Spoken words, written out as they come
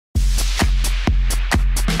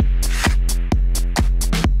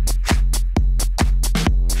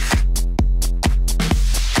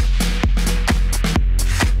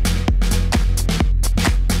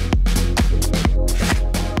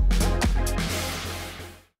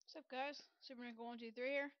Super Nickel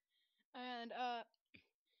 123 here, and I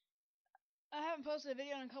haven't posted a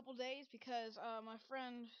video in a couple days because my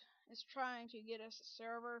friend is trying to get us a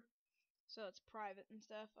server, so it's private and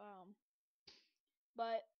stuff.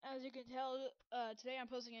 But as you can tell, today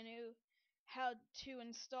I'm posting a new how to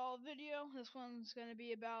install video. This one's going to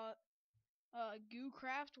be about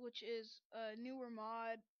GooCraft, which is a newer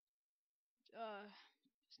mod.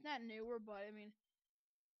 It's not newer, but I mean,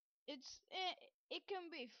 it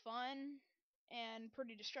can be fun and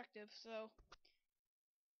pretty destructive. So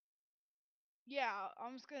yeah,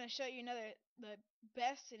 I'm just gonna show you the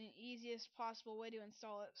best and easiest possible way to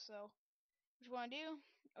install it. So what you want to do,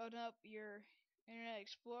 open up your Internet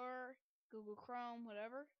Explorer, Google Chrome,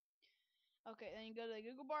 whatever. Okay, then you go to the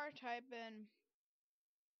Google bar, type in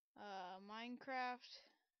Minecraft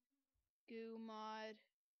goo mod,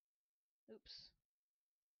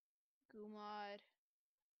 goo mod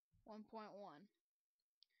 1.1.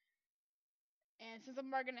 And since I'm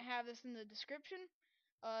not gonna have this in the description,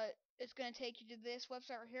 it's gonna take you to this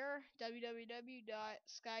website right here,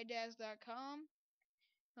 www.skydaz.com.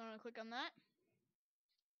 I'm gonna click on that.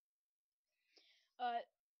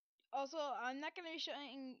 Also, I'm not gonna be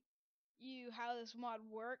showing you how this mod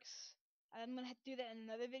works. I'm gonna have to do that in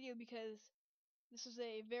another video because this is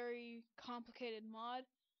a very complicated mod.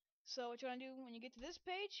 So what you wanna do when you get to this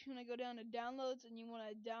page, you wanna go down to downloads and you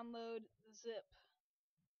wanna download the zip.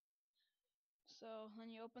 So when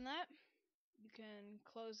you open that, you can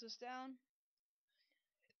close this down.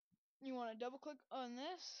 You wanna double click on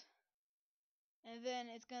this, and then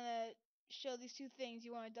it's gonna show these two things.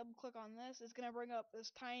 You wanna double click on this, it's gonna bring up this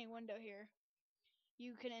tiny window here.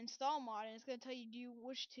 You can install mod, and it's gonna tell you, do you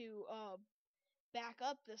wish to back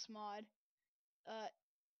up this mod.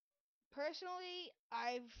 Personally,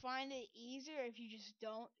 I find it easier and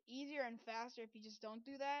faster if you just don't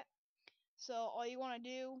do that. So all you want to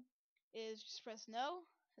do is just press no.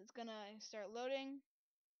 It's gonna start loading.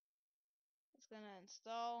 It's gonna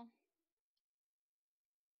install,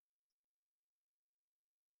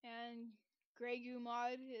 and Grey Goo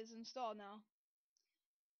mod is installed now.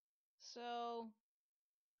 So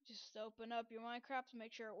just open up your Minecraft to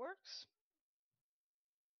make sure it works.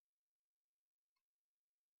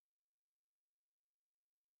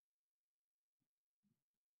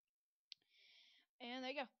 And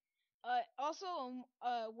there you go. Also,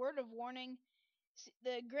 a word of warning: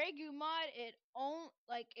 the Grey Goo mod, it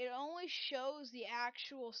only shows the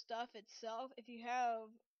actual stuff itself if you have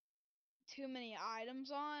too many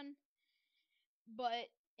items on. But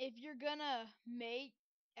if you're gonna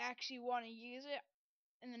actually want to use it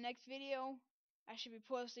in the next video, I should be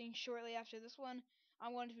posting shortly after this one.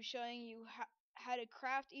 I'm going to be showing you how to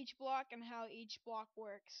craft each block and how each block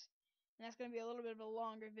works. And that's going to be a little bit of a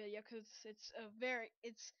longer video because it's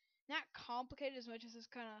not complicated as much as it's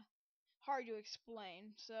kind of hard to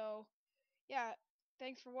explain. So yeah,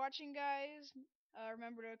 thanks for watching, guys.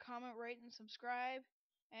 Remember to comment, rate, and subscribe,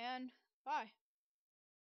 and bye.